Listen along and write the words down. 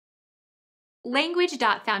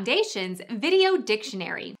Language.Foundation's Video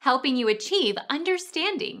Dictionary, helping you achieve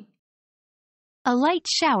understanding. A light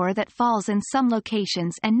shower that falls in some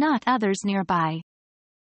locations and not others nearby.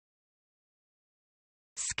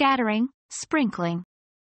 Scattering, sprinkling.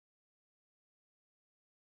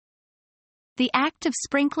 The act of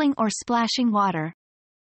sprinkling or splashing water.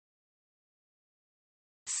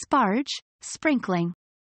 Sparge, sprinkling.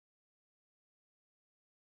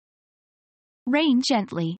 Rain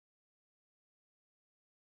gently.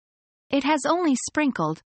 It has only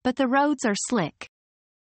sprinkled, but the roads are slick.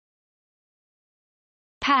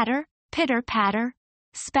 Patter, pitter-patter,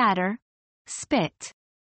 spatter, spit.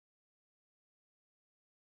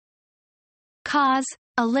 Cause,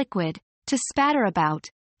 a liquid, to spatter about,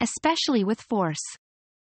 especially with force.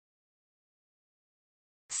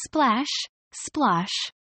 Splash,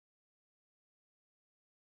 splosh.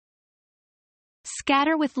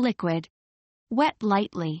 Scatter with liquid. Wet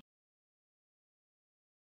lightly.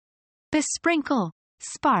 Besprinkle,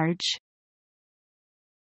 sparge.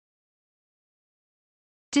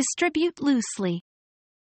 Distribute loosely.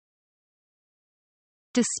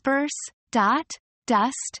 Disperse, dot,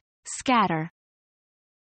 dust, scatter.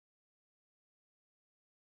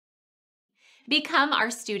 Become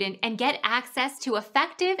our student and get access to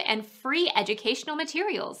effective and free educational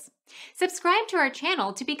materials. Subscribe to our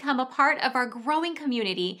channel to become a part of our growing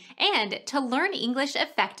community and to learn English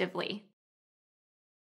effectively.